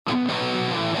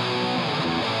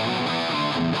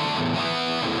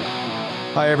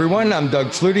Hi, everyone. I'm Doug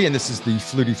Flutie, and this is the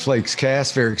Flutie Flakes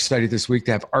cast. Very excited this week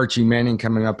to have Archie Manning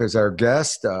coming up as our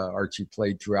guest. Archie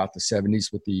played throughout the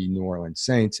 70s with the New Orleans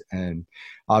Saints, and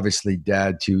obviously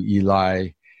dad to Eli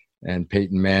and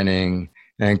Peyton Manning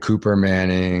and Cooper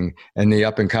Manning and the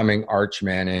up-and-coming Arch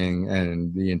Manning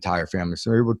and the entire family.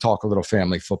 So we'll talk a little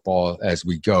family football as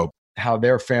we go, how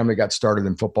their family got started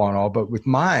in football and all. But with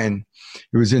mine,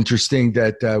 it was interesting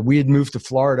that we had moved to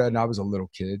Florida, and I was a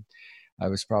little kid. I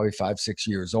was probably 5, 6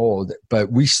 years old,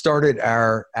 but we started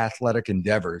our athletic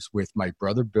endeavors with my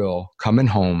brother Bill coming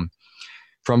home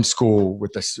from school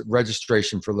with a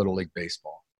registration for Little League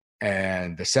Baseball.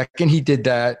 And the second he did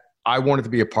that, I wanted to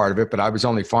be a part of it, but I was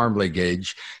only farm league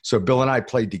age. So Bill and I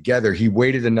played together. He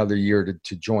waited another year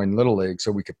to join Little League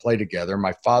so we could play together.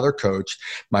 My father coached.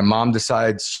 My mom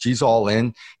decides she's all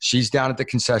in. She's down at the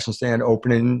concession stand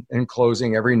opening and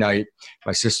closing every night.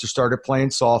 My sister started playing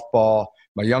softball.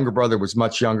 My younger brother was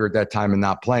much younger at that time and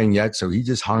not playing yet, so he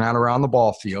just hung out around the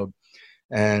ball field.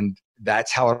 And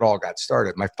that's how it all got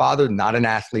started. My father, not an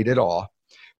athlete at all,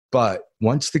 but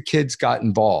once the kids got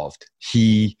involved,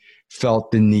 he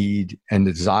felt the need and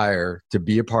the desire to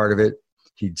be a part of it.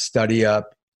 He'd study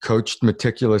up, coached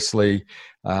meticulously,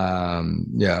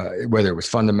 whether it was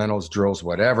fundamentals, drills,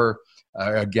 whatever.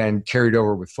 Again, carried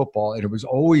over with football, and it was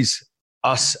always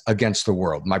us against the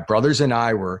world. My brothers and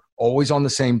I were always on the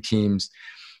same teams,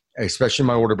 especially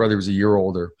my older brother was a year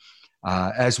older.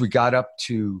 As we got up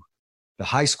to the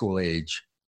high school age,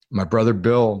 my brother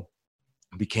Bill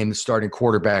became the starting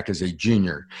quarterback as a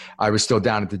junior. I was still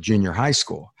down at the junior high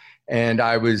school, and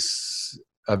I was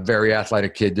a very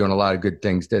athletic kid doing a lot of good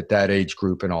things at that age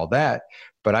group and all that.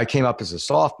 But I came up as a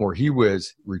sophomore. He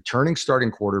was returning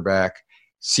starting quarterback,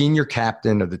 senior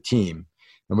captain of the team.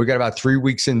 And we got about 3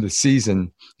 weeks into the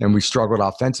season, and we struggled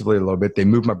offensively a little bit. They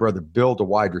moved my brother Bill to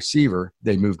wide receiver.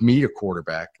 They moved me to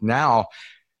quarterback. Now,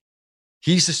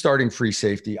 he's the starting free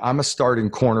safety. I'm a starting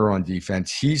corner on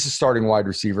defense. He's a starting wide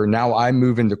receiver. Now I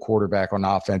move into quarterback on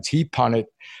offense. He punted.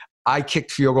 I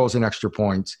kicked field goals and extra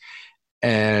points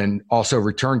and also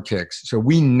return kicks. So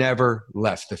we never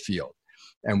left the field.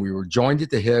 And we were joined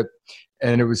at the hip.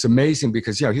 And it was amazing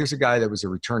because, here's a guy that was a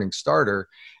returning starter,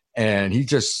 and he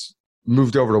just –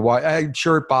 moved over to wide. I'm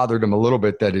sure it bothered him a little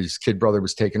bit that his kid brother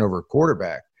was taking over a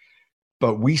quarterback,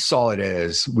 but we saw it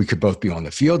as we could both be on the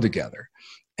field together.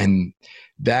 And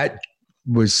that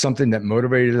was something that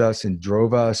motivated us and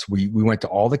drove us. We went to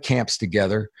all the camps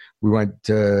together. We went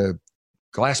to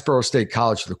Glassboro State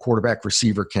College, the quarterback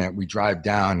receiver camp. We drive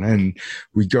down and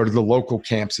we go to the local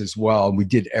camps as well. We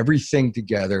did everything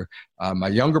together. My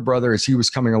younger brother, as he was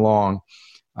coming along,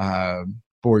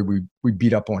 we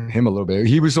beat up on him a little bit.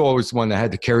 He was always the one that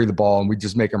had to carry the ball, and we'd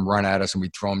just make him run at us, and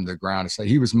we'd throw him to the ground. So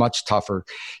he was much tougher.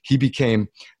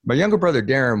 My younger brother,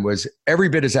 Darren, was every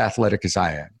bit as athletic as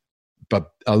I am,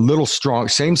 but a little strong,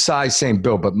 same size, same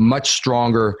build, but much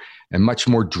stronger and much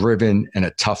more driven and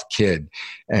a tough kid.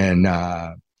 And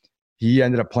he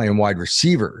ended up playing wide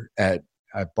receiver at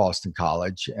Boston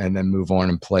College and then move on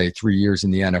and play 3 years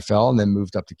in the NFL and then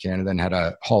moved up to Canada and had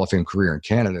a Hall of Fame career in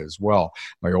Canada as well.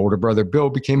 My older brother, Bill,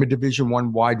 became a Division I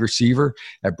wide receiver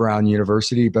at Brown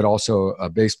University, but also a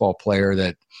baseball player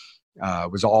that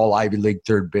was all Ivy League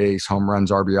third base, home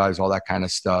runs, RBIs, all that kind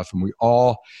of stuff. And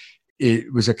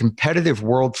it was a competitive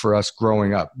world for us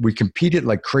growing up. We competed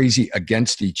like crazy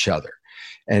against each other.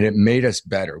 And it made us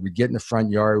better. We'd get in the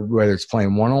front yard, whether it's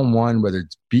playing one-on-one, whether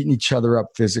it's beating each other up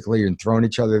physically and throwing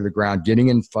each other to the ground, getting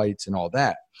in fights and all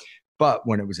that. But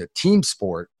when it was a team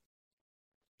sport,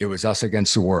 it was us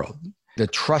against the world. The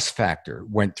trust factor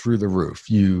went through the roof.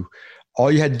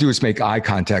 All you had to do is make eye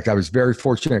contact. I was very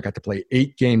fortunate. I got to play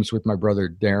 8 games with my brother,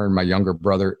 Darren, my younger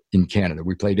brother, in Canada.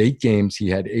 We played 8 games. He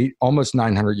had almost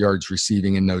 900 yards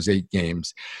receiving in those 8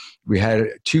 games. We had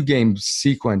a 2-game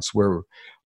sequence where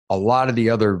a lot of the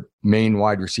other main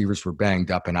wide receivers were banged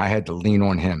up, and I had to lean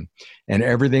on him. And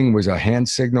everything was a hand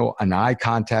signal, an eye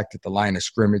contact at the line of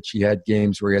scrimmage. He had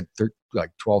games where he had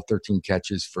 12, 13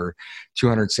 catches for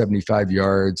 275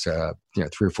 yards, 3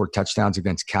 or 4 touchdowns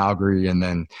against Calgary. And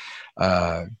then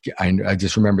I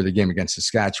just remember the game against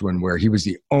Saskatchewan where he was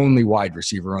the only wide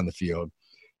receiver on the field,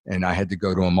 and I had to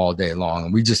go to him all day long.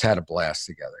 And we just had a blast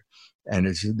together.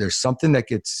 And there's something that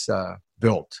gets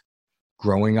built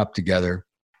growing up together.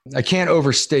 I can't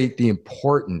overstate the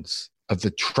importance of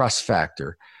the trust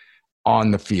factor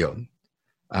on the field.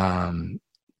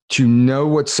 To know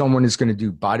what someone is going to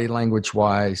do body language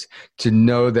wise, to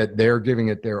know that they're giving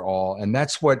it their all. And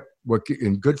that's what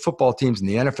in good football teams in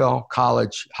the NFL,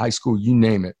 college, high school, you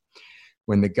name it,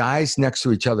 when the guys next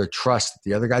to each other trust that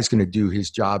the other guy's going to do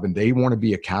his job and they want to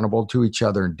be accountable to each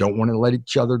other and don't want to let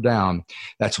each other down,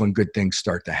 that's when good things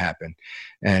start to happen.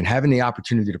 And having the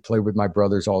opportunity to play with my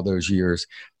brothers all those years,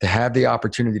 to have the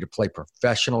opportunity to play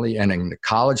professionally and in the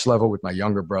college level with my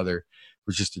younger brother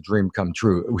was just a dream come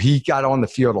true. He got on the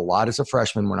field a lot as a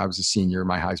freshman when I was a senior,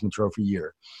 my Heisman Trophy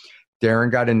year.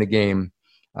 Darren got in the game.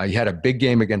 He had a big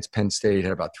game against Penn State,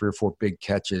 had about 3 or 4 big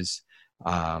catches.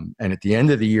 And at the end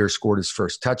of the year, scored his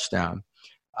first touchdown.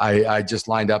 I just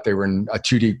lined up. They were in a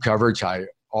 2-deep coverage. I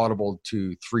audibled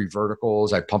to 3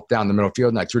 verticals. I pumped down the middle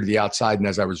field, and I threw to the outside. And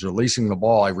as I was releasing the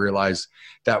ball, I realized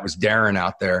that was Darren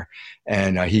out there.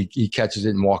 And he catches it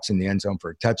and walks in the end zone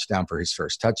for a touchdown, for his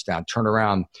first touchdown. Turn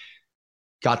around,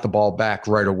 got the ball back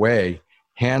right away,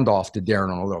 handoff to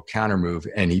Darren on a little counter move,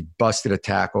 and he busted a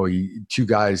tackle. 2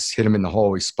 guys hit him in the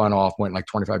hole. He spun off, went like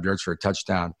 25 yards for a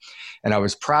touchdown. And I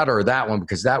was prouder of that one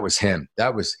because that was him.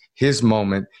 That was his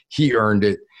moment. He earned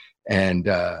it. And,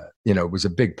 it was a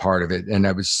big part of it. And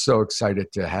I was so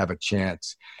excited to have a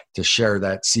chance to share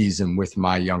that season with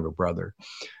my younger brother.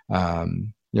 The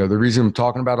reason I'm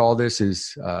talking about all this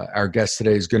is our guest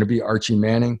today is going to be Archie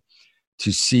Manning.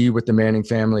 To see what the Manning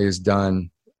family has done,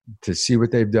 to see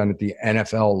what they've done at the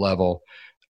NFL level.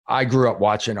 I grew up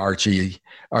watching Archie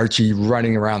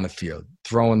running around the field,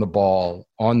 throwing the ball,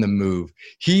 on the move.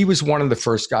 He was one of the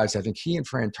first guys, I think he and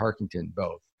Fran Tarkenton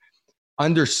both,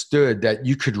 understood that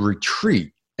you could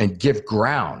retreat and give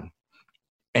ground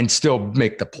and still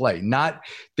make the play.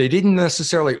 They didn't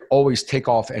necessarily always take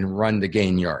off and run to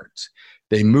gain yards.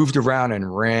 They moved around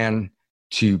and ran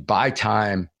to buy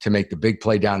time to make the big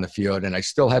play down the field. And I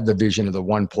still have the vision of the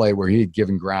one play where he had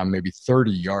given ground maybe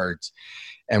 30 yards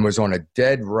and was on a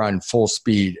dead run full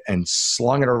speed and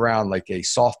slung it around like a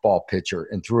softball pitcher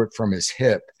and threw it from his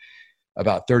hip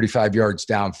about 35 yards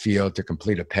downfield to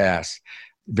complete a pass.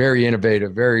 Very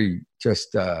innovative, very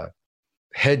just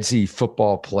headsy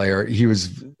football player. He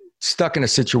was stuck in a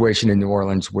situation in New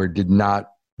Orleans where did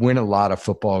not win a lot of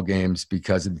football games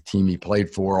because of the team he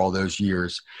played for all those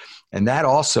years. And that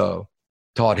also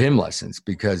taught him lessons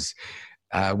because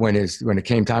when it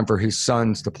came time for his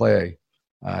sons to play,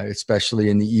 especially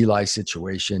in the Eli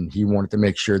situation, he wanted to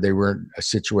make sure they were in a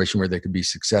situation where they could be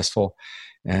successful,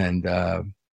 and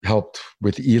helped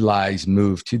with Eli's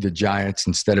move to the Giants.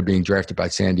 Instead of being drafted by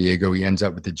San Diego, he ends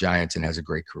up with the Giants and has a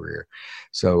great career.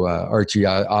 So Archie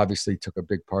obviously took a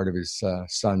big part of his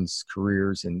sons'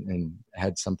 careers and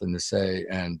had something to say.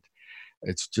 And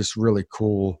it's just really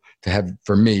cool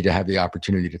for me to have the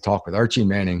opportunity to talk with Archie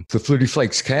Manning. The Flutie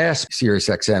Flakes Cast,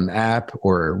 SiriusXM app,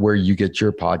 or where you get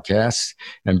your podcasts,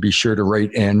 and be sure to rate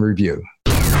and review.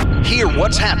 Hear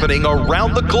what's happening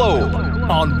around the globe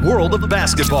on World of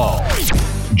Basketball.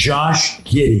 Josh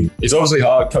Giddey. It's obviously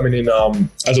hard coming in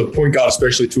as a point guard,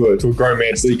 especially to a grown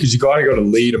man's league, because you kind of got to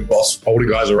lead and boss older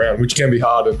guys around, which can be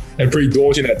hard and pretty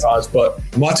daunting at times. But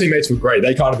my teammates were great.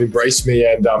 They kind of embraced me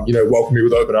and welcomed me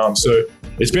with open arms. So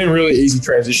it's been a really easy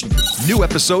transition. New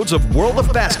episodes of World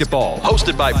of Basketball,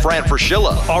 hosted by Fran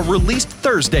Fraschilla, are released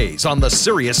Thursdays on the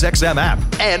SiriusXM app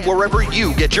and wherever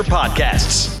you get your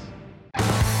podcasts.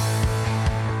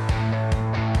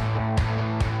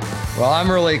 Well,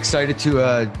 I'm really excited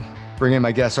to bring in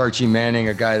my guest, Archie Manning,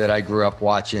 a guy that I grew up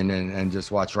watching and just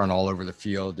watched run all over the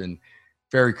field, and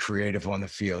very creative on the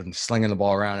field and slinging the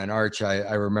ball around. And Arch,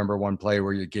 I remember one play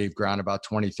where you gave ground about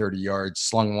 20, 30 yards,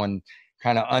 slung one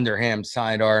kind of underhand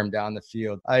sidearm down the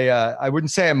field. I wouldn't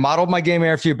say I modeled my game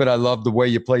after you, but I love the way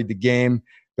you played the game.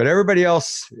 But everybody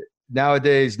else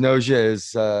nowadays knows you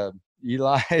as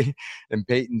Eli and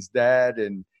Peyton's dad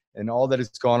and all that has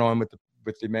gone on with the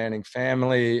Manning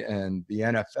family and the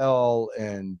NFL.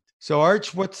 And so,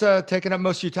 Arch, what's taking up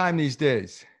most of your time these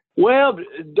days? Well,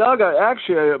 Doug,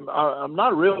 I'm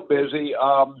not real busy.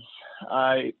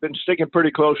 I've been sticking pretty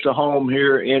close to home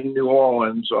here in New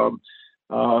Orleans.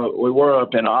 We were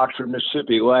up in Oxford,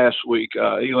 Mississippi last week.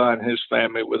 Eli and his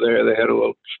family were there. They had a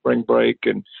little spring break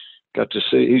and got to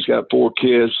see. He's got 4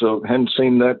 kids, so hadn't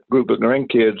seen that group of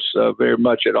grandkids very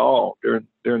much at all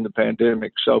during the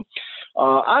pandemic. So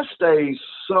I stay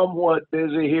somewhat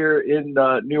busy here in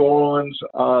New Orleans.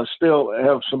 Still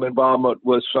have some involvement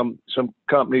with some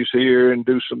companies here and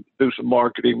do some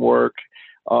marketing work.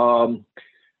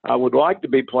 I would like to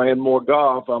be playing more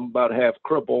golf. I'm about half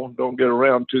crippled, don't get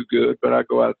around too good, but I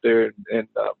go out there and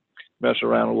mess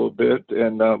around a little bit.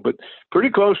 And but pretty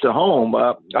close to home.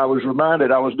 I was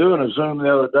reminded, I was doing a Zoom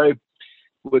the other day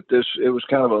with this. It was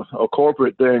kind of a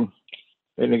corporate thing,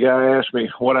 and the guy asked me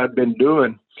what I'd been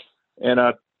doing. And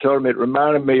I told him it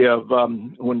reminded me of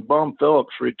when Bum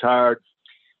Phillips retired.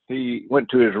 He went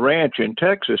to his ranch in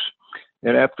Texas,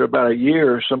 And after about a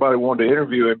year, somebody wanted to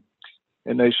interview him,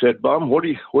 and they said, "Bum, what do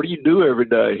you do every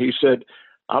day?" He said,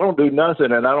 "I don't do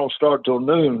nothing, and I don't start till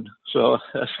noon." So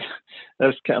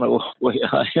that's kind of the way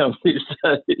I am these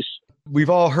days.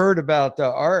 We've all heard about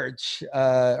Arch.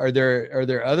 Are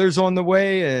there others on the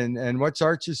way? And what's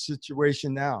Arch's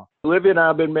situation now? Olivia and I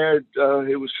have been married.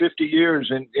 It was 50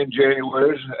 years in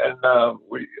January, and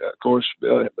we, of course,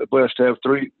 blessed to have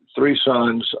three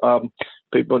sons.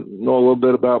 People know a little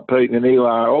bit about Peyton and Eli.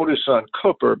 Our oldest son,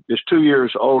 Cooper, is 2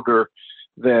 years older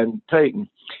than Peyton,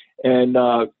 and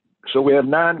so we have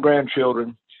 9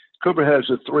 grandchildren. Cooper has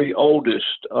the 3 oldest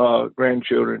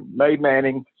grandchildren. Mae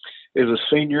Manning is a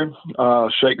senior,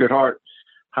 Sacred Heart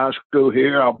High School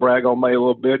here. I'll brag on Mae a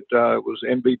little bit. It was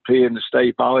MVP in the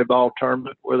state volleyball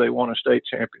tournament where they won a state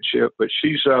championship. But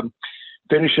she's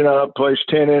finishing up, plays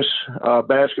tennis,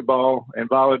 basketball, and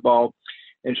volleyball,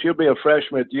 and she'll be a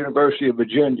freshman at the University of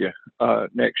Virginia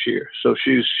next year. So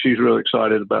she's really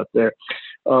excited about that.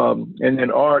 And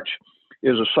then Arch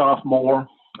is a sophomore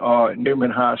at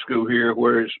Newman High School here,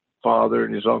 where his father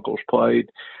and his uncles played.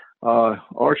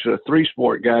 Arch is a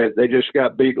 3-sport guy. They just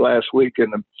got beat last week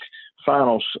in the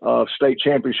finals state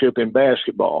championship in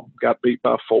basketball. Got beat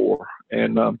by 4,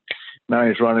 and now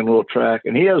he's running a little track.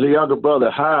 And he has a younger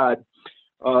brother, Hyde.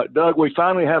 Doug, we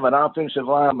finally have an offensive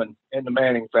lineman in the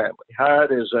Manning family.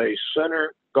 Hyde is a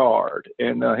center guard,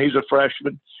 and he's a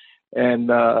freshman, and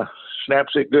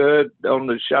snaps it good on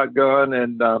the shotgun,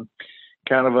 and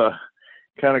kind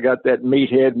of got that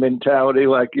meathead mentality,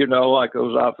 like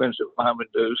those offensive linemen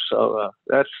do. So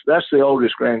that's the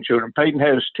oldest grandchildren. Peyton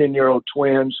has 10-year-old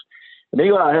twins, and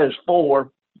Eli has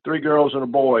 4, 3 girls and a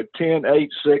boy, 10, 8,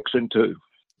 6, and 2.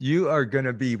 You are going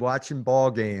to be watching ball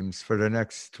games for the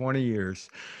next 20 years,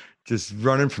 just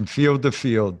running from field to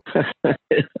field.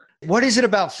 What is it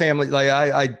about family? Like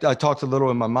I talked a little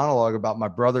in my monologue about my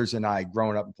brothers and I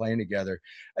growing up and playing together.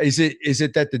 Is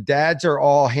it that the dads are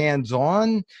all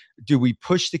hands-on? Do we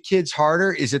push the kids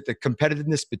harder? Is it the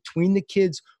competitiveness between the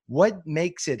kids? What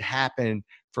makes it happen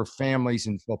for families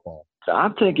in football? I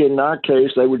think in our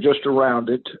case, they were just around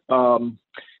it.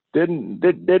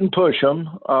 Didn't push them.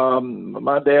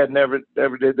 My dad never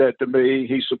did that to me.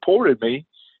 He supported me.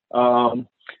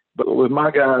 But with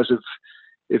my guys,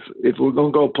 if we're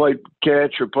going to go play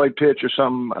catch or play pitch or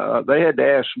something, they had to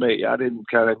ask me. I didn't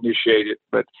kind of initiate it.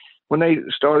 But when they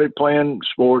started playing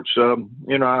sports, I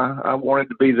wanted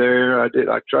to be there.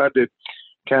 I tried to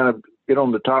kind of get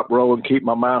on the top row and keep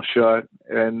my mouth shut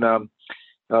and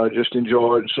just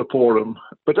enjoy it and support them.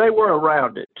 But they were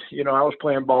around it. I was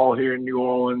playing ball here in New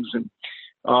Orleans. And,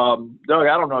 Doug,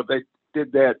 I don't know if they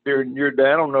did that during your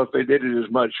day. I don't know if they did it as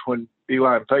much when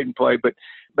Eli and Peyton played. But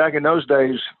back in those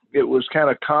days, it was kind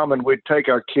of common. We'd take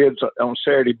our kids on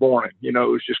Saturday morning. It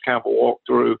was just kind of a walk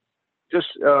through.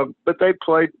 But they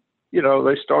played,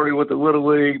 they started with the Little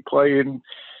League, playing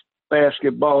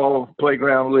basketball,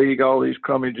 playground league, all these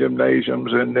crummy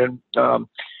gymnasiums, and then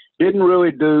didn't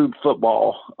really do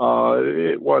football.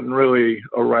 It wasn't really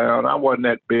around. I wasn't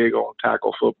that big on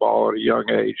tackle football at a young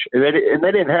age. And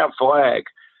they didn't have flag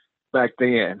back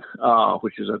then,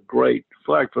 which is a great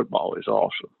flag football is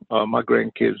awesome. My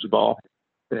grandkids have all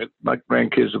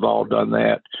done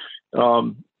that.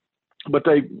 But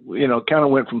they, kind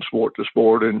of went from sport to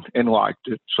sport and liked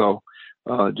it. So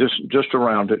just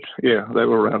around it. Yeah, they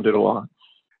were around it a lot.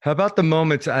 How about the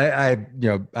moments? I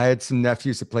had some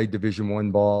nephews that played Division I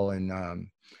ball, and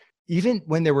even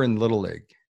when they were in Little League,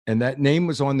 and that name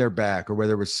was on their back, or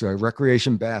whether it was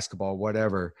recreation basketball,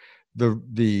 whatever,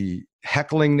 the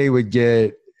heckling they would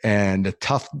get, and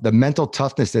the mental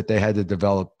toughness that they had to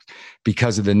develop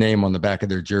because of the name on the back of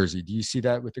their jersey. Do you see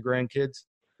that with the grandkids?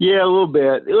 Yeah, a little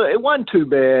bit. It wasn't too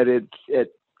bad at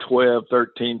 12,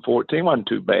 13, 14. It wasn't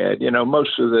too bad.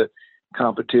 Most of the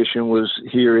competition was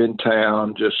here in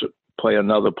town, just play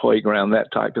another playground, that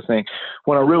type of thing.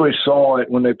 When I really saw it,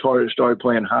 when they started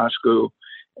playing high school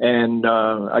and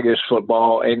I guess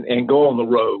football and go on the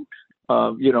road,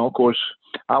 of course,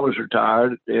 I was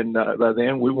retired, and by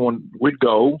then we'd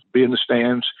go be in the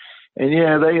stands, and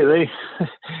yeah,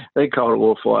 they caught a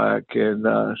little flack, and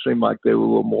seemed like they were a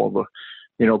little more of a,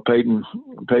 Peyton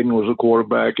was a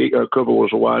quarterback, Cooper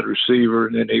was a wide receiver,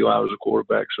 and then Eli was a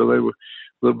quarterback, so they were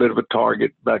a little bit of a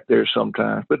target back there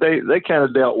sometimes. But they kind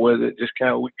of dealt with it.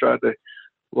 We tried to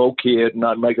low key it and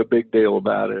not make a big deal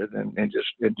about it, and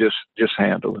just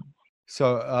handle it.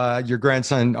 So your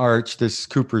grandson Arch, this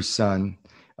Cooper's son,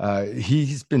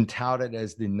 he's been touted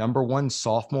as the number 1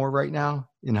 sophomore right now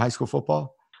in high school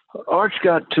football. Arch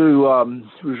got to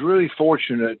was really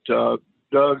fortunate,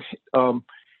 Doug.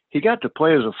 He got to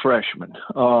play as a freshman.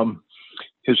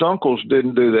 His uncles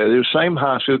didn't do that. They're the same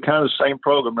high school, kind of the same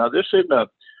program. Now, this isn't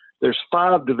there's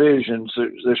 5 divisions.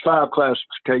 There's 5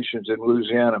 classifications in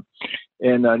Louisiana.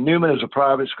 And Newman is a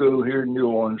private school here in New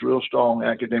Orleans, real strong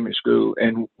academic school.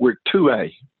 And we're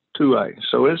 2A.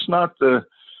 So it's not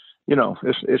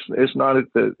it's not at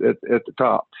the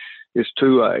top. It's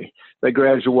 2A. They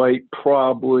graduate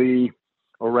probably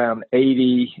around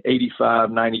 80,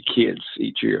 85, 90 kids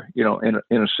each year, in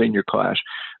a senior class.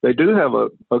 They do have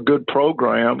a good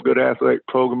program, good athletic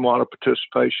program, a lot of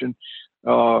participation.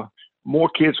 More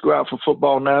kids go out for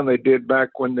football now than they did back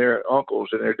when their uncles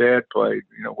and their dad played,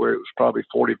 where it was probably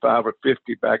 45 or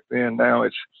 50 back then. Now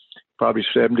it's probably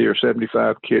 70 or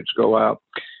 75 kids go out.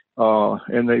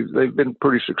 And they've been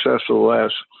pretty successful the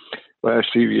last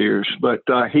few years. But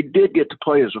he did get to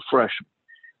play as a freshman.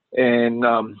 And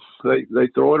they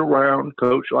throw it around.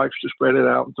 Coach likes to spread it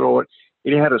out and throw it.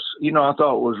 And he had I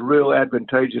thought it was real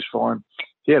advantageous for him.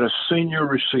 He had a senior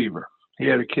receiver. He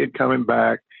had a kid coming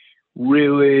back,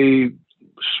 really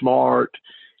smart,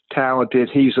 talented.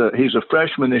 He's a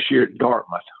freshman this year at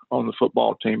Dartmouth, on the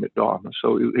football team at Dartmouth.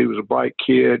 So he was a bright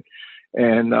kid.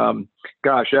 And,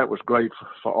 gosh, that was great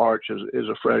for Arch as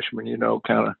a freshman,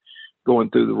 kind of going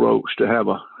through the ropes to have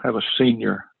a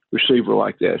senior receiver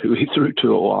like that who he threw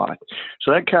to a lot.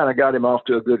 So that kind of got him off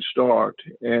to a good start.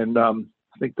 And I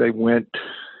think they went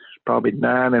probably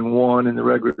 9-1 in the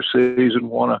regular season,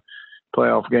 won a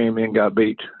playoff game and got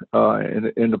beat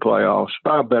in the playoffs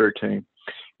by a better team.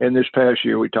 And this past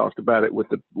year, we talked about it with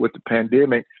the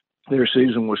pandemic, their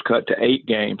season was cut to 8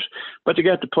 games, but they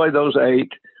got to play those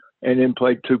 8 and then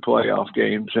played 2 playoff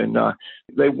games. And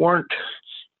they weren't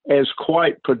as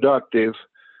quite productive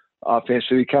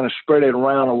offensively, kind of spread it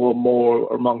around a little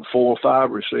more among 4 or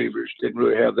 5 receivers. Didn't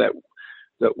really have that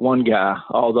one guy,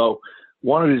 although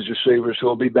one of his receivers who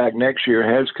will be back next year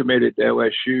has committed to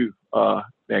LSU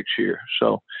next year.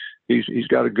 So he's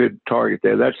got a good target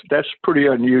there. That's pretty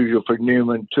unusual for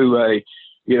Newman 2A,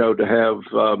 to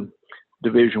have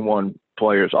Division I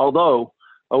players, although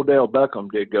Odell Beckham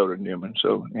did go to Newman,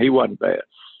 so he wasn't bad.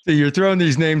 So you're throwing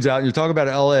these names out. You're talking about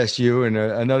LSU and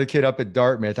another kid up at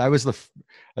Dartmouth. I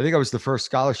think I was the first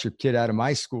scholarship kid out of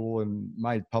my school, in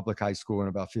my public high school, in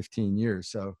about 15 years.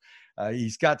 So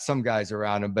he's got some guys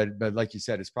around him, but like you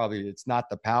said, it's not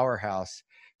the powerhouse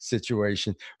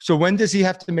situation. So when does he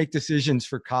have to make decisions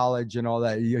for college and all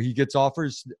that? He gets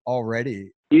offers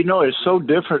already. It's so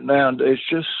different now. It's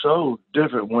just so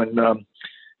different. When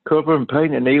Cooper and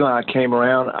Peyton and Eli came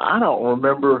around, I don't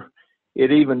remember it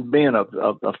even being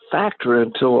a factor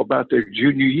until about their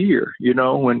junior year,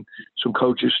 when some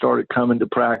coaches started coming to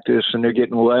practice and they're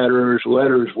getting letters.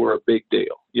 Letters were a big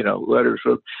deal, letters.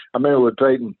 I remember with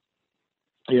Peyton,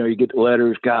 you get the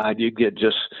letters guide, you get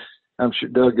just, I'm sure,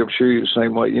 Doug, I'm sure you're the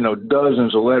same way,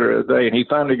 dozens of letters a day. And he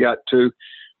finally got to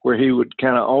where he would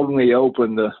kind of only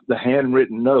open the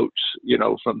handwritten notes,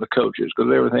 from the coaches, because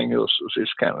everything else was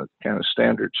just kind of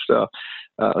standard stuff.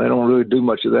 They don't really do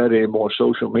much of that anymore.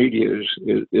 Social media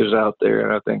is out there,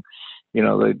 and I think,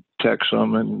 they text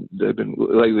them, and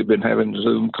they've been having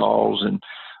Zoom calls and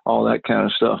all that kind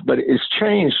of stuff. But it's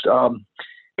changed.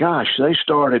 They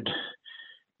started,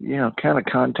 kind of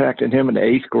contacting him in the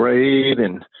 8th grade,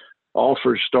 and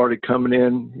offers started coming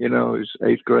in, his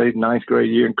 8th grade, 9th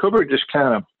grade year, and Cooper just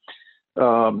kind of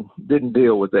didn't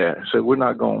deal with that. So we're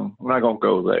not going to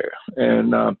go there.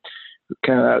 And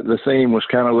kind of the theme was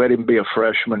kind of let him be a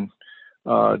freshman.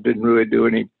 Didn't really do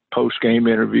any post-game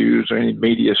interviews or any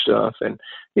media stuff. And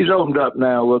he's opened up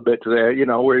now a little bit to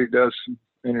that, where he does some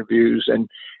interviews and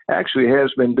actually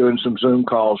has been doing some Zoom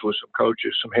calls with some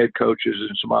coaches, some head coaches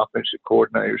and some offensive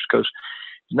coordinators. Because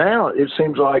now it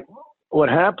seems like what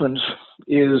happens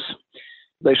is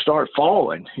they start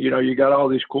falling. You got all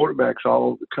these quarterbacks all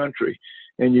over the country,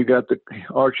 and you got the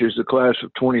Archie's the class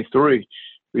of 23.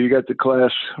 You got the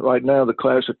class right now, the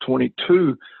class of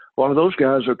 22. A lot of those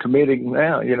guys are committing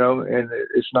now, and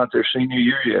it's not their senior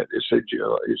year yet. It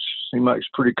seems like it's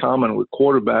pretty common with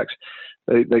quarterbacks.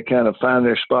 They kind of find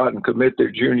their spot and commit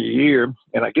their junior year,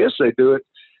 and I guess they do it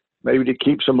maybe to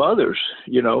keep some others,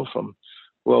 from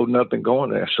loading up and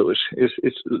going there. So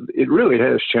it really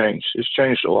has changed. It's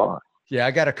changed a lot. Yeah,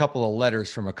 I got a couple of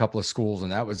letters from a couple of schools,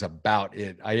 and that was about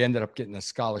it. I ended up getting a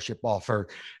scholarship offer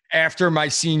after my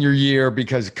senior year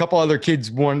because a couple other kids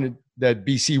wanted that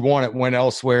BC wanted went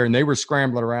elsewhere, and they were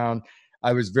scrambling around.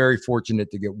 I was very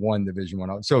fortunate to get one Division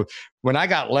I. So when I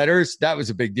got letters, that was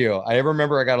a big deal. I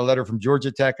remember I got a letter from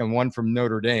Georgia Tech and one from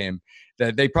Notre Dame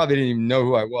that they probably didn't even know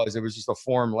who I was. It was just a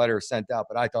form letter sent out,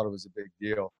 but I thought it was a big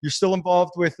deal. You're still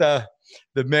involved with the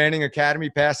Manning Academy,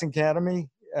 Passing Academy?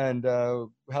 And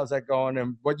how's that going?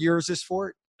 And what year is this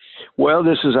for? Well,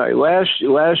 this is our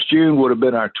last June would have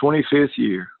been our 25th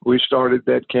year. We started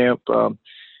that camp.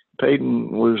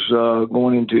 Peyton was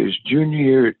going into his junior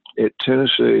year at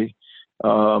Tennessee.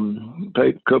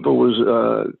 Peyton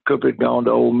Cooper had gone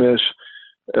to Ole Miss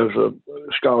as a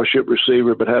scholarship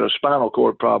receiver, but had a spinal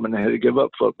cord problem and had to give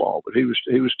up football. But he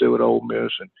was still at Ole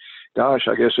Miss, and gosh,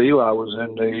 I guess Eli was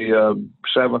in the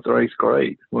 7th or 8th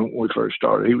grade when we first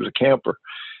started. He was a camper.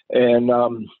 And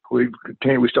we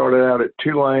started out at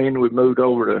Tulane. We moved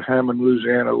over to Hammond,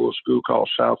 Louisiana, a little school called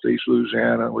Southeast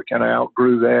Louisiana. We kind of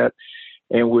outgrew that.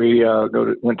 And we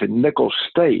went to Nicholls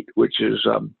State, which is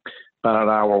about an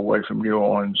hour away from New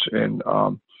Orleans. And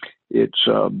it's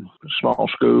a small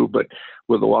school, but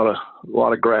with a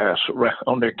lot of grass around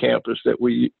on their campus that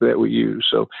we use.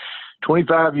 So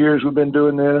 25 years we've been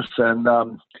doing this,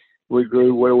 and we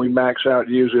grew where we max out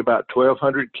usually about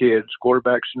 1,200 kids,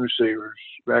 quarterbacks and receivers,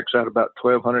 max out about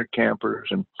 1,200 campers,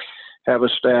 and have a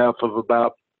staff of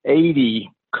about 80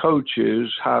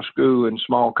 coaches, high school and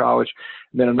small college,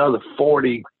 and then another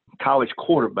 40 college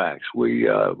quarterbacks. We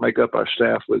make up our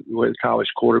staff with college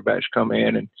quarterbacks come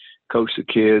in and coach the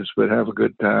kids, but have a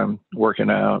good time working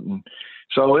out. And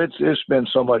so it's been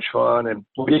so much fun, and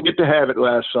we didn't get to have it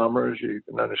last summer, as you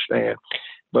can understand.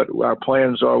 But our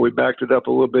plans are, we backed it up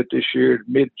a little bit this year,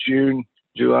 mid-June,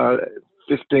 July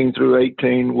 15 through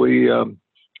 18.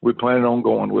 We plan on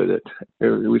going with it.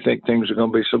 We think things are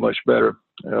going to be so much better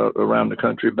around the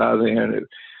country by then.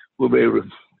 We'll be able to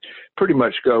pretty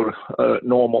much go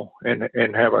normal and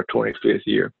have our 25th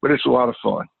year. But it's a lot of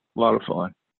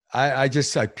fun. I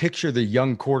picture the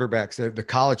young quarterbacks, the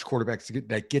college quarterbacks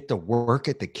that get to work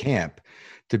at the camp,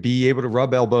 to be able to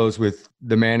rub elbows with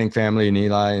the Manning family and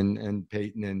Eli and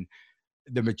Peyton, and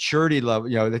the maturity level,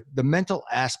 the mental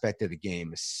aspect of the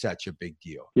game is such a big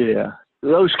deal. Yeah.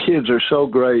 Those kids are so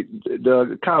great.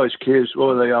 The college kids,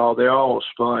 they're all a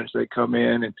sponge. They come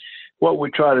in, and what we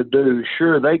try to do,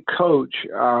 sure, they coach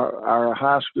our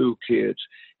high school kids,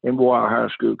 and boy, our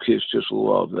high school kids just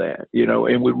love that,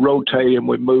 and we rotate them,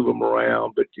 we move them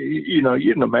around. But, you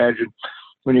can imagine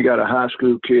when you got a high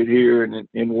school kid here, and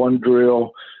in one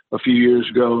drill a few years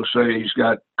ago, say he's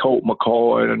got Colt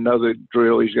McCoy, and another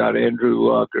drill he's got Andrew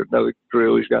Luck, or another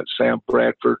drill he's got Sam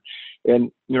Bradford,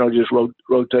 and, just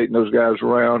rotating those guys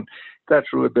around.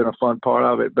 That's really been a fun part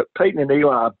of it. But Peyton and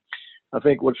Eli, I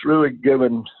think what's really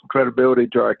given credibility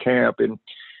to our camp,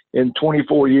 in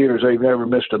 24 years, they've never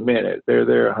missed a minute. They're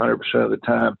there 100% of the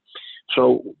time.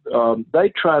 So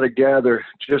they try to gather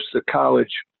just the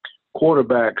college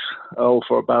quarterbacks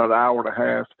for about an hour and a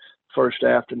half first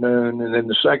afternoon, and then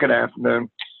the second afternoon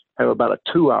have about a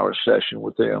 2-hour session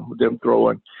with them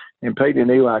throwing. And Peyton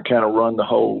and Eli kind of run the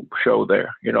whole show there,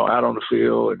 out on the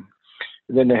field.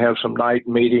 And then they have some night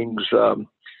meetings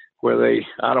where they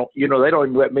don't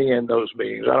even let me in those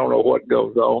meetings. I don't know what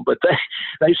goes on, but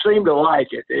they seem to like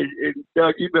it.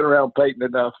 Doug, you've been around Peyton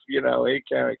enough, he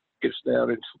kind of gets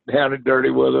down and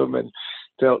dirty with them and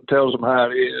tells them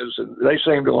how it is, and they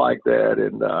seem to like that.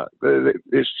 And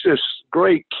it's just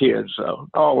great kids, though.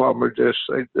 All of them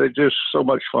are they're just so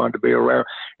much fun to be around.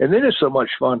 And then it's so much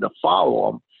fun to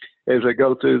follow them as they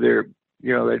go through their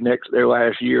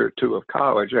last year or two of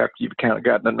college after you've kind of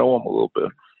gotten to know them a little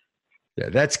bit. Yeah,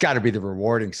 that's got to be the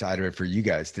rewarding side of it for you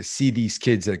guys, to see these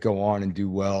kids that go on and do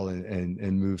well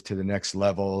and move to the next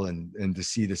level and to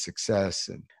see the success.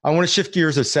 And I want to shift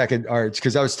gears a second, Arch,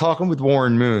 because I was talking with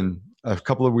Warren Moon a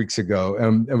couple of weeks ago,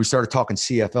 and we started talking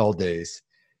CFL days.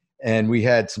 And we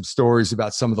had some stories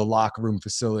about some of the locker room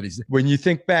facilities. When you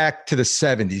think back to the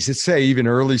 70s, let's say even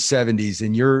early 70s,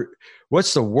 and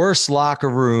what's the worst locker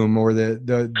room or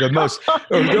the most?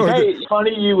 Hey,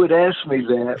 funny you would ask me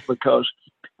that, because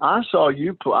I saw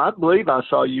you play. I believe I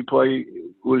saw you play.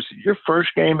 Was your first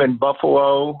game in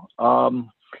Buffalo?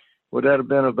 Would that have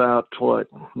been about what,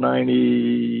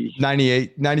 90?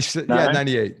 98, 96, yeah,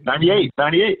 98.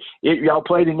 98. Y'all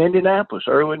played in Indianapolis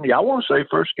early. I want to say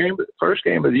first game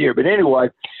of the year. But anyway,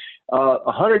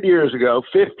 100 years ago,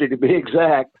 50 to be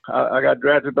exact, I got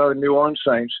drafted by the New Orleans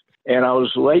Saints, and I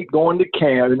was late going to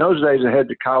camp. In those days, I had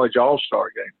the college all-star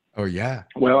game. Oh, yeah.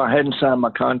 Well, I hadn't signed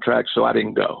my contract, so I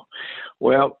didn't go.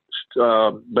 Well,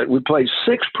 but we played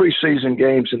 6 preseason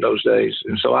games in those days,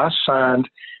 and so I signed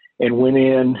and went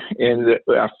in, and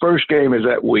our first game is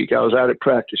that week. I was out at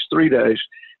practice 3 days,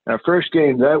 and our first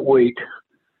game that week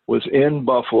was in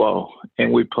Buffalo,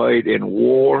 and we played in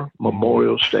War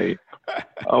Memorial Stadium.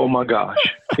 Oh, my gosh.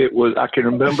 I can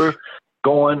remember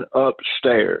going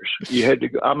upstairs. You had to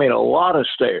go, a lot of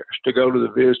stairs to go to the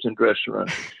visiting dressing room.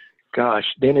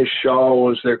 Dennis Shaw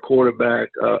was their quarterback.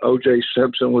 O.J.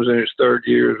 Simpson was in his third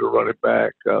year as a running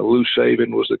back. Lou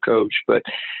Saban was the coach. But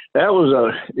that was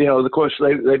of course,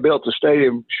 they built the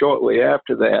stadium shortly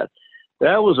after that.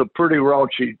 That was a pretty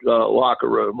raunchy locker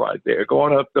room right there.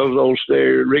 Going up those old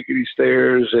stairs, rickety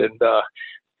stairs, and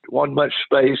wasn't much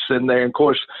space in there. And of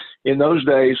course, in those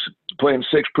days, playing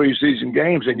 6 preseason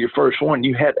games in your first one,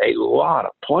 you had a lot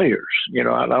of players.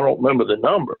 I don't remember the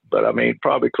number, but I mean,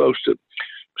 probably close to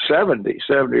 70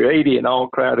 or 80, and all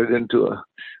crowded into a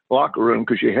locker room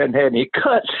because you hadn't had any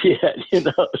cuts yet,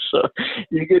 so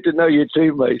you get to know your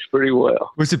teammates pretty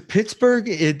well. Was it Pittsburgh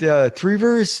at Three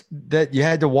Rivers that you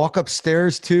had to walk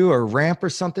upstairs to, or ramp or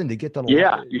something to get the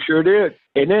Yeah, you sure did.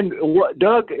 And then,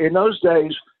 Doug, in those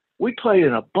days, we played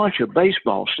in a bunch of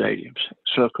baseball stadiums.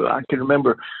 So I can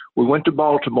remember we went to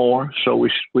Baltimore, so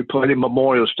we played in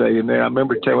Memorial Stadium there. I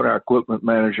remember telling our equipment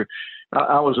manager,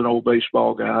 I was an old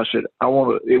baseball guy. I said,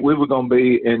 we were going to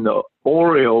be in the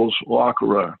Orioles locker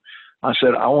room. I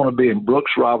said, I want to be in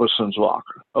Brooks Robinson's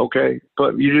locker. Okay.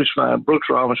 But you just find Brooks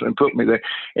Robinson and put me there.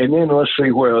 And then let's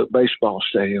see where baseball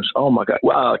stadiums. Oh my God.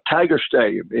 Wow. Tiger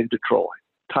Stadium in Detroit.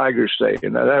 Tiger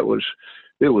Stadium. Now it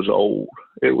was old.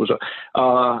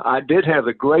 I did have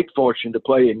the great fortune to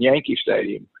play in Yankee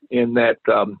Stadium in that,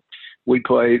 we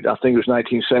played, I think it was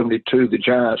 1972. The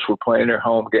Giants were playing their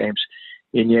home games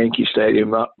in Yankee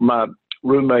Stadium. My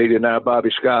roommate and I,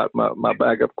 Bobby Scott, my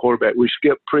backup quarterback, we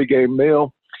skipped pregame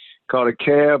meal, caught a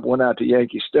cab, went out to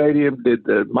Yankee Stadium, did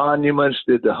the monuments,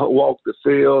 walk the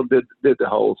field, did the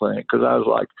whole thing. Because I was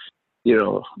like,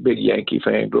 big Yankee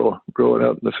fan growing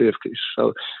up in the 50s.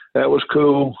 So that was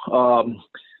cool. One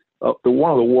of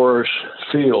the worst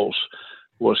fields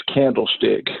was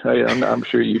Candlestick. I'm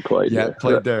sure you played there.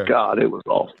 Played there. God, it was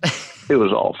awful. It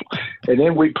was awful. And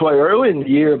then we play early in the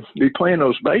year. We play in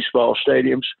those baseball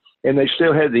stadiums, and they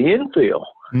still had the infield.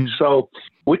 So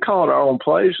we called our own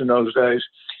plays in those days.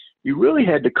 You really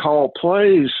had to call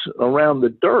plays around the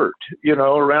dirt,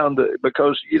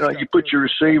 because you put your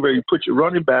receiver, you put your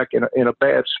running back in a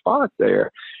bad spot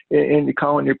there, and you're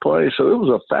calling your plays. So it was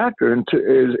a factor in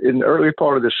the early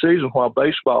part of the season while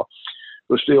baseball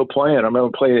was still playing. I remember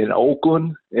playing in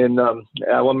Oakland, in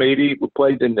Alameda. We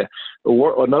played in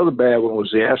another bad one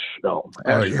was the Astrodome.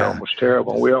 Astrodome was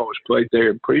terrible. We always played there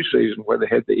in preseason where they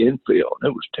had the infield.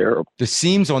 It was terrible. The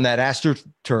seams on that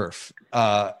AstroTurf,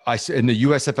 in the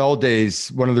USFL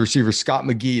days, one of the receivers, Scott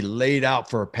McGee, laid out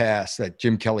for a pass that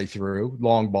Jim Kelly threw,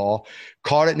 long ball,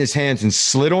 caught it in his hands and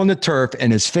slid on the turf,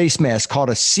 and his face mask caught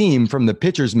a seam from the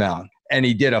pitcher's mound. And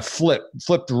he did a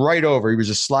flipped right over. He was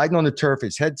just sliding on the turf.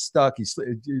 His head stuck.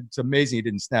 It's amazing he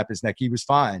didn't snap his neck. He was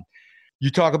fine. You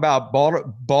talk about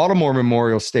Baltimore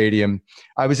Memorial Stadium.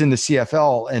 I was in the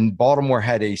CFL, and Baltimore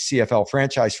had a CFL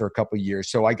franchise for a couple of years.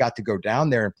 So I got to go down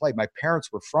there and play. My parents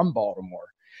were from Baltimore.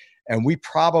 And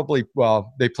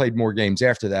they played more games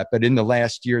after that. But in the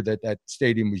last year that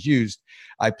stadium was used,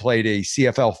 I played a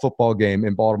CFL football game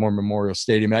in Baltimore Memorial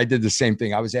Stadium. And I did the same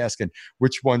thing. I was asking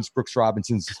which one's Brooks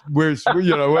Robinson's, and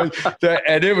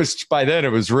it was, by then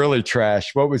it was really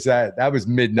trash. What was that? That was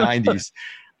mid-90s.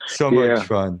 So much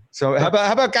fun. So how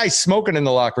about guys smoking in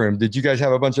the locker room? Did you guys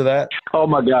have a bunch of that? Oh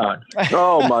my God.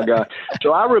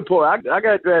 So I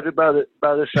got drafted by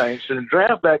the Saints, and the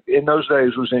draft back in those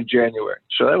days was in January.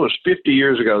 So that was 50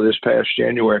 years ago this past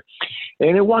January.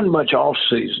 And it wasn't much off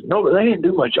season. No, they didn't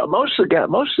do much. Most of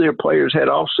their players had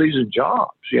off season jobs.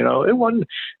 It wasn't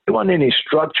any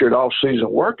structured off season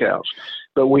workouts.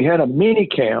 But we had a mini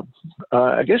camp.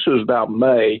 I guess it was about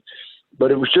May. But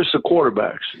it was just the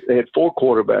quarterbacks. They had 4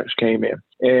 quarterbacks came in.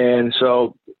 And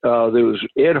so there was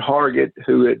Ed Hargett,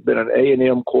 who had been an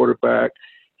A&M quarterback.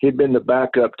 He'd been the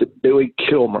backup to Billy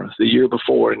Kilmer the year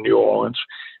before in New Orleans.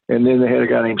 And then they had a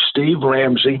guy named Steve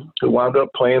Ramsey, who wound up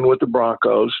playing with the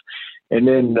Broncos. And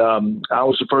then I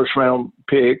was the first-round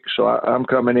pick, so I'm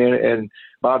coming in. And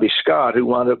Bobby Scott, who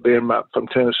wound up being from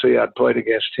Tennessee, I'd played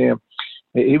against him.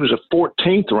 He was a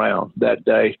 14th round that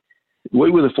day.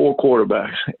 We were the 4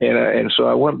 quarterbacks. And so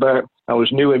I went back. I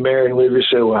was new in Marion. Levy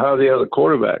said, well, how are the other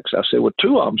quarterbacks? I said, well,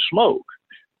 2 of them smoke.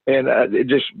 And it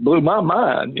just blew my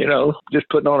mind, just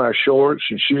putting on our shorts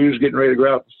and shoes, getting ready to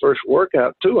go out the first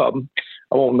workout. 2 of them,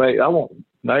 I won't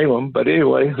name them, but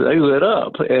anyway, they lit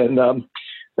up. And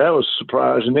that was a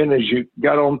surprise. And then as you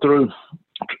got on through,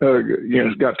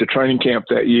 got to training camp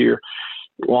that year,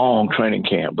 long training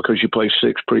camp, because you play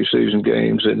 6 preseason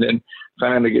games and then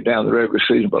finally get down to the regular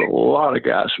season. But a lot of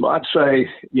guys, I'd say,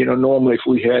 normally if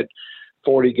we had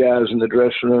 40 guys in the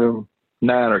dressing room,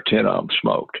 9 or 10 of them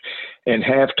smoked. And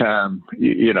halftime,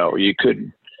 you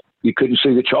couldn't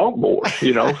see the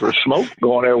chalkboard, for smoke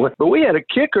going there. But we had a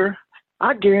kicker.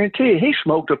 I guarantee you, he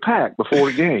smoked a pack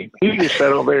before the game. He just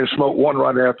sat over there and smoked one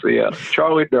right after the other.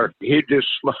 Charlie Durkee, he just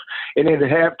and then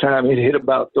at halftime, he'd hit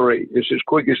about 3. It's as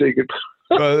quick as he could.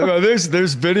 Well,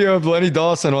 there's video of Lenny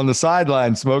Dawson on the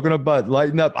sideline smoking a butt,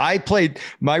 lighting up. I played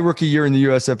my rookie year in the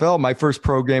USFL. My first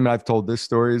pro game, and I've told this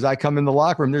story, is I come in the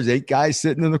locker room. There's 8 guys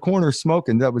sitting in the corner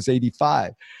smoking. That was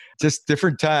 85. Just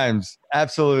different times.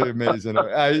 Absolutely amazing.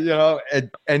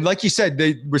 And like you said,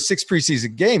 they with 6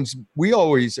 preseason games, we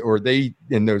always, or they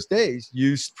in those days,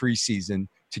 used preseason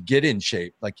to get in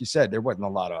shape. Like you said, there wasn't a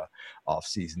lot of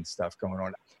off-season stuff going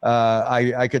on.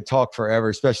 I could talk forever,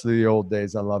 especially the old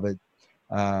days. I love it.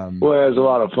 Well, it's a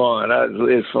lot of fun.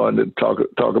 It's fun to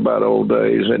talk about old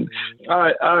days, and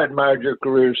I admired your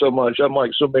career so much. I'm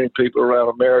like so many people around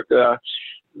America.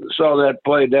 I saw that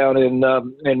play down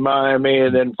in Miami,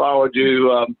 and then followed you,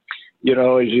 as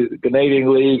you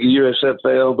Canadian League,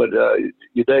 USFL, but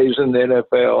your days in the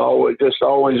NFL.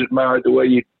 Always admired the way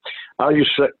you. I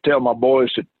used to tell my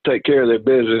boys to take care of their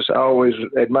business. I always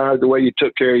admired the way you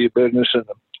took care of your business and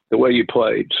the way you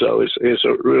played. So it's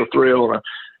a real thrill and a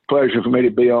pleasure for me to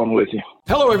be on with you.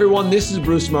 Hello, everyone. This is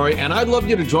Bruce Murray, and I'd love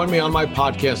you to join me on my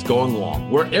podcast, Going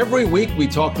Long, where every week we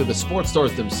talk to the sports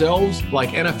stars themselves,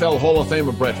 like NFL Hall of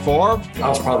Famer Brett Favre. I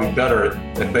was probably better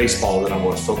at baseball than I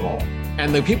was football.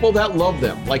 And the people that love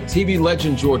them, like TV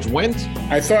legend George Wendt.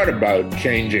 I thought about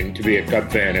changing to be a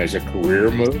Cub fan as a career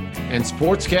move. And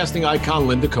sportscasting icon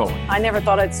Linda Cohen. I never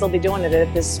thought I'd still be doing it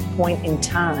at this point in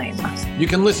time. You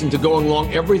can listen to Going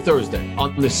Long every Thursday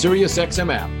on the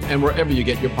SiriusXM app and wherever you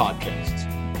get your podcasts.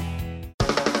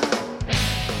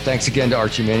 Thanks again to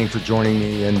Archie Manning for joining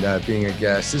me and being a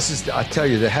guest. I tell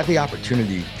you, to have the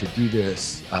opportunity to do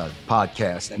this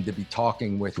podcast and to be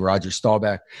talking with Roger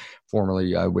Staubach,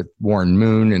 formerly with Warren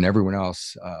Moon and everyone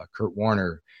else, Kurt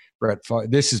Warner, Brett Favre.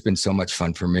 This has been so much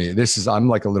fun for me. I'm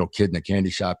like a little kid in a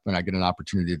candy shop when I get an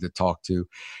opportunity to talk to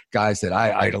guys that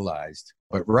I idolized.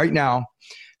 But right now,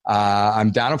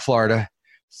 I'm down in Florida,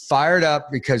 fired up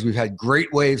because we've had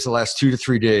great waves the last 2 to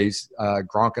 3 days.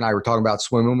 Gronk and I were talking about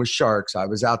swimming with sharks. I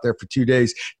was out there for 2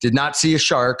 days, did not see a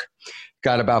shark,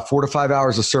 got about 4 to 5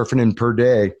 hours of surfing in per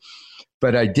day.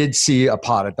 But I did see a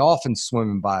pod of dolphins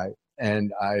swimming by.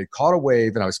 And I caught a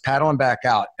wave, and I was paddling back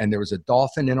out, and there was a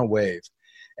dolphin in a wave,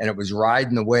 and it was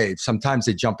riding the wave. Sometimes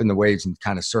they jump in the waves and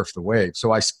kind of surf the wave.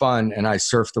 So I spun, and I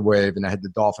surfed the wave, and I had the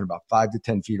dolphin about 5 to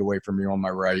 10 feet away from me on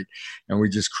my right, and we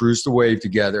just cruised the wave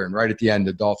together, and right at the end,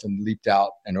 the dolphin leaped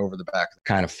out and over the back.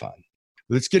 Kind of fun.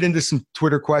 Let's get into some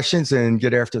Twitter questions and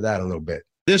get after that a little bit.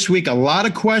 This week, a lot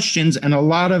of questions and a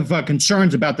lot of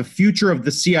concerns about the future of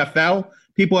the CFL.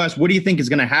 People ask, what do you think is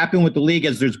going to happen with the league,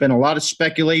 as there's been a lot of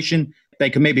speculation they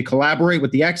could maybe collaborate with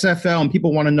the XFL, and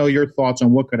people want to know your thoughts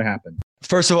on what could happen.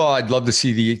 First of all, I'd love to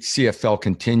see the CFL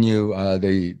continue.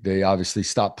 They obviously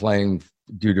stopped playing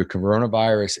due to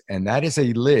coronavirus, and that is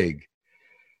a league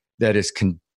that is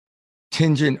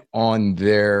contingent on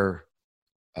their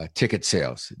ticket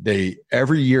sales.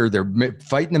 Every year they're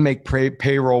fighting to make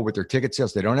payroll with their ticket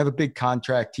sales. They don't have a big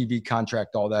contract, TV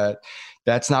contract, all that.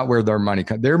 That's not where their money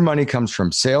comes. Their money comes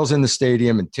from sales in the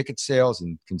stadium and ticket sales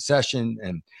and concession,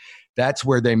 and that's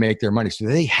where they make their money. So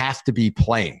they have to be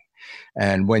playing.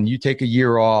 And when you take a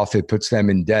year off, it puts them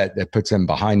in debt. That puts them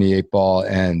behind the 8 ball.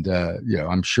 And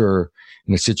I'm sure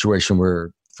in a situation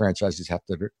where franchises have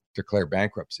to declare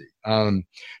bankruptcy, to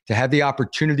have the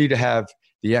opportunity to have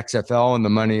the XFL and the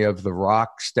money of The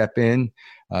Rock step in.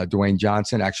 Dwayne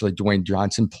Johnson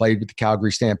played with the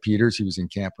Calgary Stampeders. He was in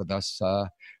camp with us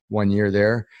 1 year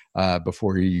there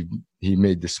before he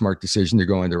made the smart decision to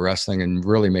go into wrestling and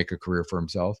really make a career for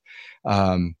himself.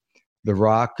 The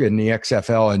Rock and the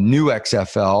XFL, a new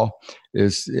XFL,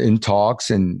 is in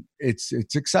talks, and it's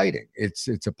exciting.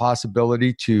 It's a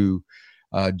possibility to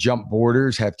jump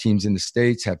borders, have teams in the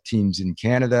States, have teams in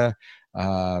Canada.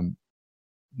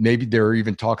 Maybe they're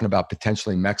even talking about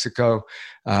potentially Mexico.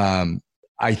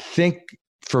 I think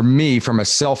for me, from a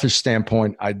selfish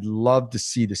standpoint, I'd love to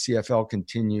see the CFL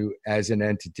continue as an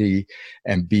entity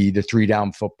and be the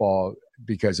 3-down football,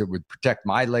 because it would protect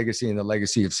my legacy and the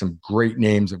legacy of some great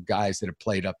names of guys that have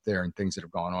played up there and things that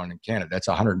have gone on in Canada. That's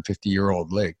a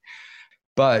 150-year-old league.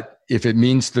 But if it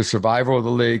means the survival of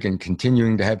the league and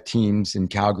continuing to have teams in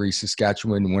Calgary,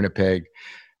 Saskatchewan, Winnipeg,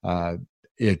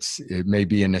 it may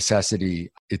be a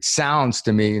necessity. It sounds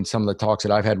to me in some of the talks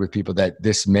that I've had with people that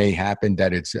this may happen,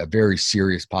 that it's a very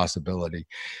serious possibility.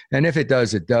 And if it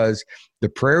does, it does. The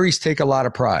Prairies take a lot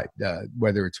of pride,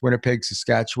 whether it's Winnipeg,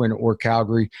 Saskatchewan, or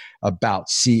Calgary, about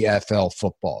CFL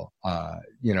football.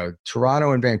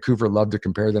 Toronto and Vancouver love to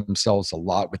compare themselves a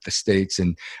lot with the States,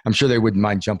 and I'm sure they wouldn't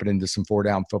mind jumping into some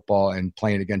 4-down football and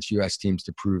playing against U.S. teams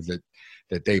to prove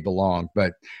that they belong.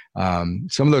 But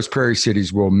some of those Prairie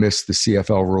cities will miss the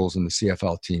CFL rules and the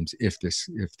CFL teams if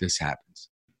this happens.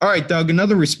 All right, Doug,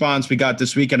 another response we got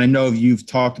this week, and I know you've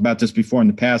talked about this before in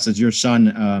the past, as your son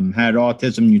had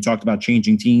autism, and you talked about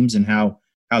changing teams and how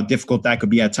difficult that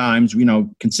could be at times,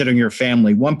 considering your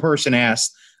family. One person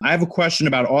asked, I have a question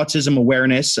about autism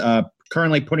awareness,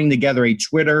 currently putting together a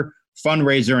Twitter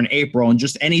fundraiser in April, and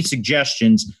just any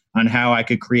suggestions on how I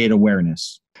could create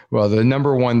awareness. Well, the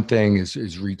number one thing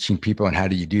is reaching people, and how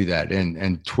do you do that?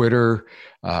 And Twitter,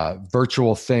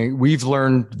 virtual thing. We've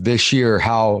learned this year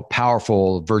how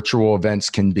powerful virtual events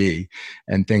can be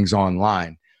and things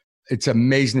online. It's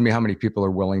amazing to me how many people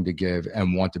are willing to give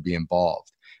and want to be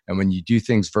involved. And when you do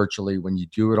things virtually, when you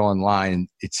do it online,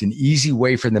 it's an easy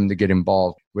way for them to get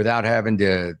involved without having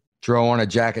to throw on a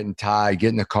jacket and tie, get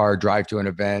in the car, drive to an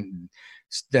event, and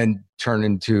then turn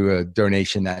into a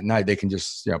donation that night. They can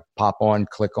just pop on,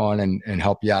 click on, and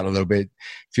help you out a little bit,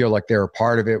 feel like they're a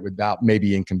part of it without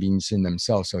maybe inconveniencing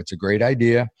themselves. So it's a great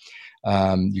idea.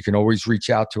 You can always reach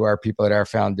out to our people at our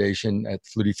foundation at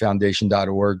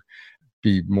FlutieFoundation.org.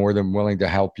 Be more than willing to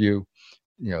help you,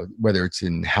 whether it's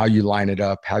in how you line it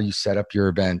up, how you set up your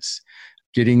events,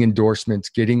 getting endorsements,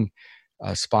 getting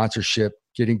sponsorship,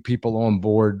 getting people on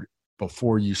board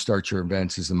before you start your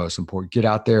events is the most important. Get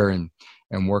out there and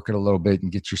work it a little bit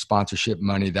and get your sponsorship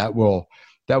money. That will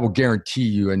guarantee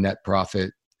you a net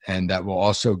profit, and that will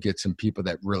also get some people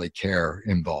that really care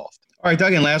involved. All right,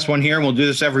 Doug, and last one here, and we'll do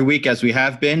this every week as we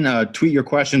have been. Tweet your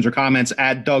questions or comments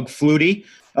at Doug Flutie.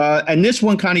 And this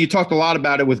one, you talked a lot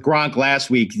about it with Gronk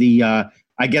last week, the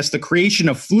creation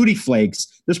of Flutie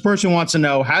Flakes. This person wants to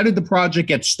know, how did the project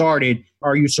get started?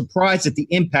 Are you surprised at the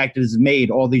impact it has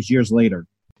made all these years later?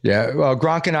 Yeah, well,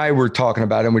 Gronk and I were talking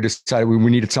about it, and we decided we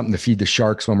needed something to feed the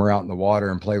sharks when we're out in the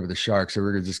water and play with the sharks. So we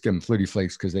were going to just give them Flutie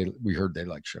Flakes because we heard they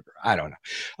like sugar. I don't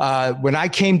know. When I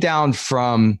came down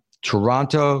from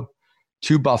Toronto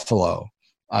to Buffalo,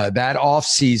 that off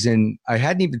season, I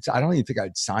don't even think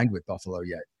I'd signed with Buffalo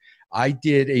yet. I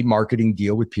did a marketing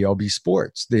deal with PLB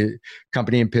Sports, the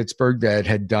company in Pittsburgh that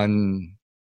had done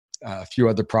a few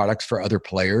other products for other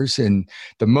players. And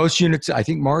the most units, I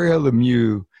think Mario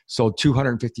Lemieux sold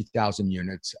 250,000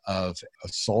 units of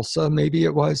salsa, maybe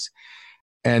it was.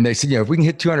 And they said, if we can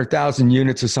hit 200,000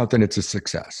 units of something, it's a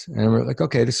success. And we're like,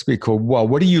 okay, this would be cool. Well,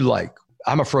 what do you like?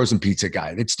 I'm a frozen pizza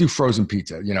guy. Let's do frozen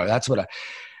pizza. That's what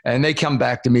and they come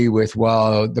back to me with,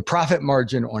 well, the profit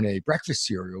margin on a breakfast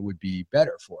cereal would be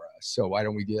better for us. So why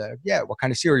don't we do that? Yeah. What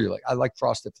kind of cereal you like? I like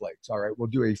Frosted Flakes. All right. We'll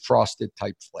do a frosted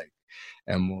type flake.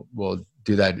 And we'll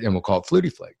do that, and we'll call it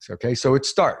Flutie Flakes. Okay, so it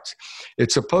starts.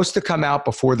 It's supposed to come out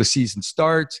before the season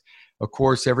starts. Of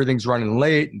course, everything's running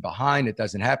late and behind. It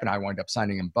doesn't happen. I wind up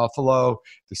signing in Buffalo.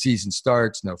 The season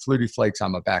starts. No Flutie Flakes.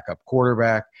 I'm a backup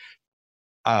quarterback.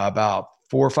 About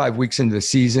 4 or 5 weeks into the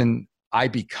season, I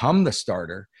become the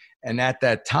starter. And at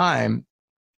that time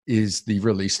is the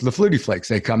release of the Flutie Flakes.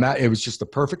 They come out. It was just a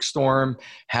perfect storm.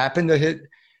 Happened to hit.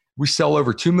 We sell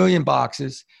over 2 million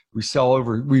boxes. We've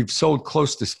sold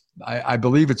close to, I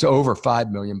believe it's over 5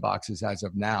 million boxes as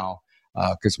of now,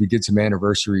 because we did some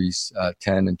anniversaries,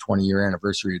 10 and 20 year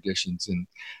anniversary editions.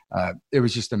 And it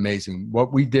was just amazing.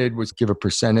 What we did was give a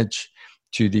percentage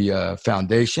to the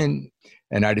foundation.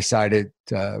 And I decided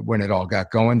when it all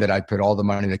got going that I'd put all the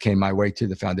money that came my way to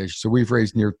the foundation. So we've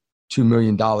raised near $2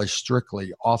 million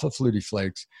strictly off of Flutie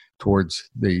Flakes towards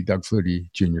the Doug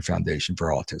Flutie Jr. Foundation for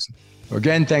Autism.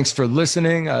 Again, thanks for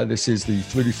listening. This is the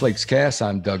Flutie Flakes Cast.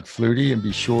 I'm Doug Flutie, and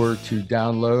be sure to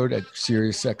download at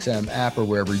SiriusXM app or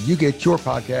wherever you get your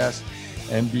podcast,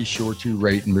 and be sure to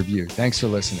rate and review. Thanks for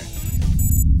listening.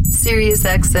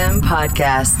 SiriusXM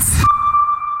Podcasts.